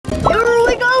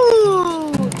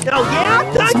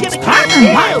You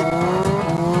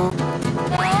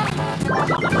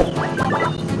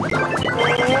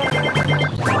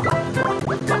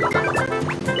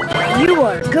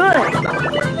are good.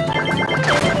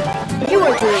 You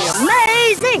are doing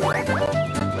amazing.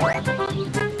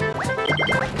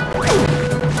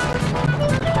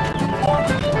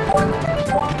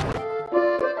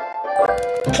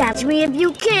 Catch me if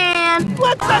you can.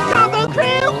 What's up, Combo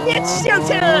Crew? It's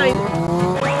showtime!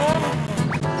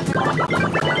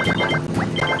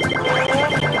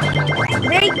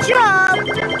 Great job.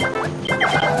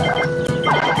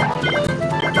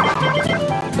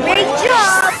 Great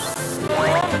job.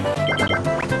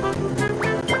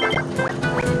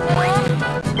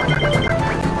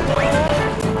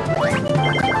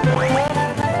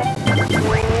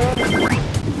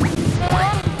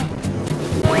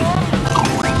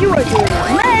 You are doing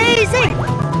amazing!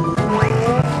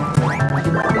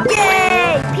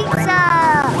 Yay! Pizza!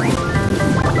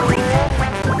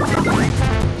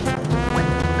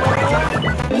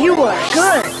 You are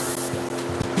good!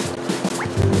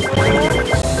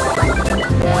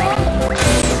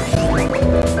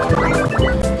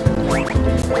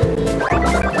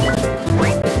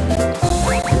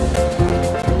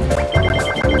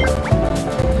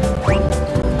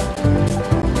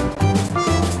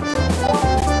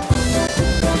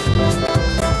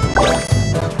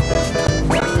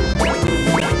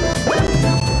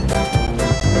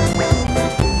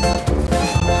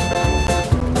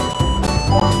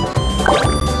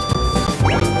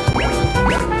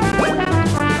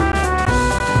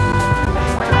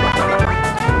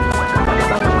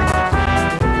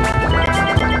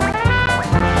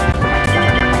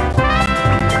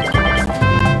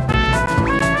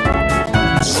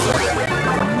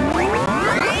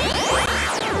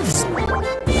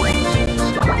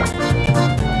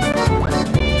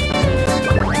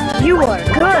 You are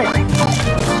good!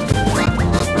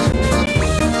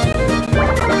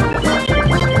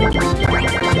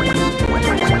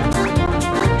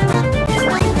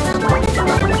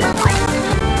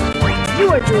 You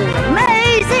are doing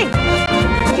amazing!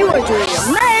 You are doing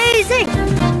amazing!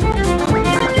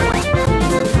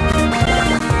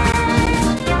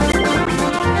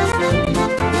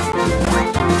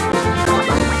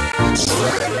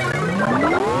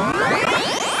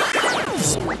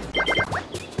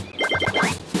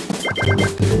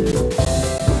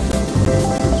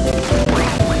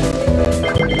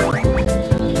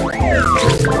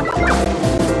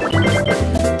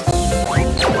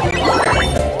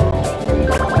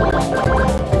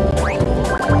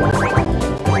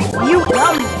 You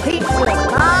love pizza,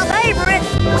 my favorite!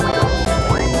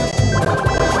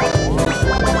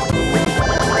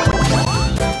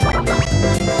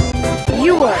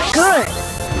 You are good!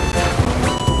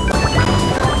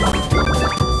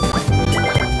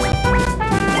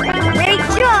 Great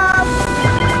job!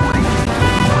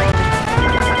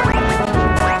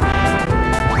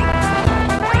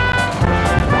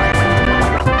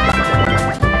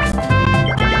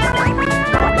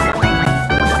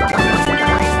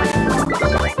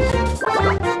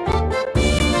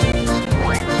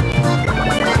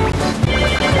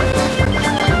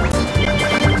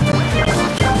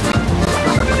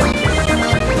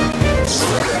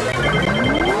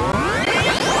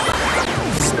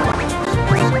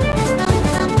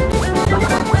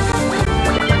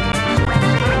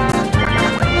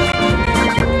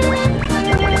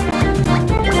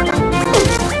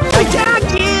 I got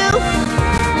you!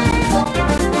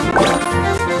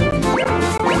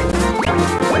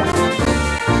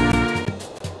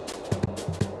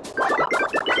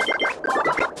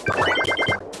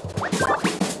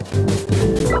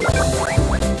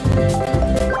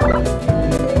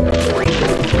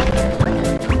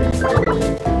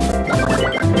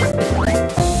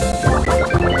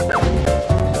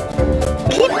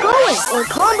 Keep going, or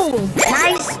Combo will.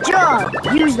 Nice job!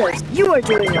 Use those. You are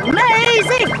doing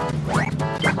amazing!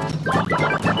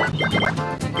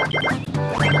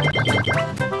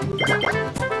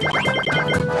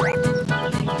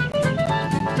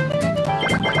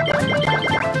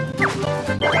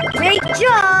 Great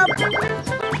job!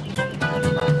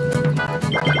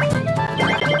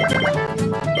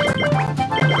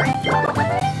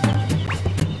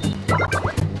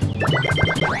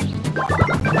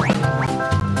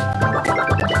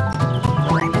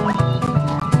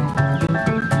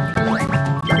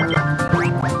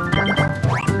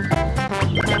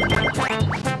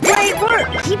 Great work!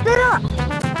 Keep it up!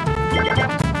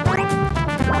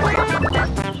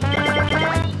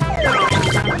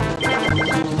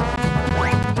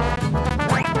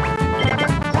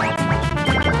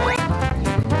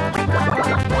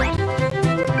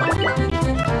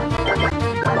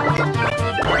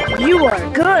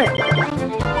 good!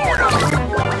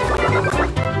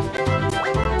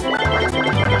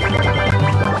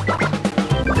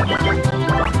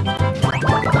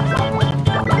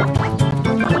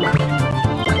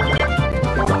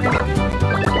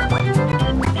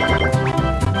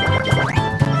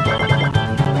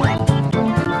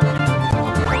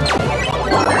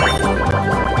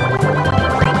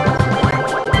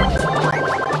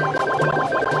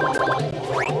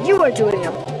 You are doing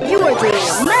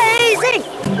amazing!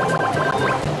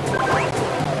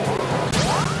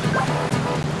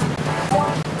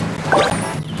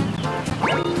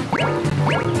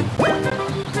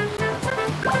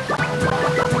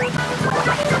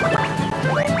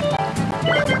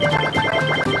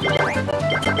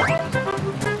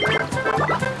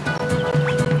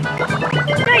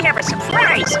 I have a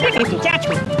surprise if you can catch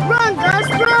me. Run, Gus,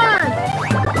 run!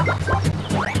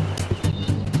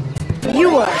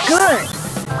 You are good!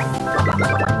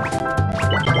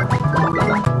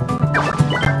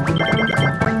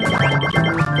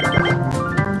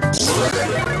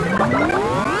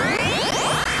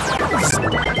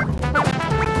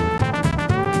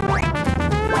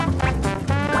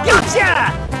 Gotcha!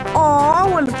 Aw, I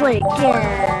want to play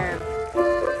again.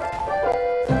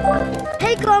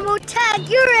 Hey, Combo, tag,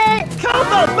 you're it!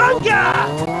 Combo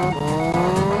bunga!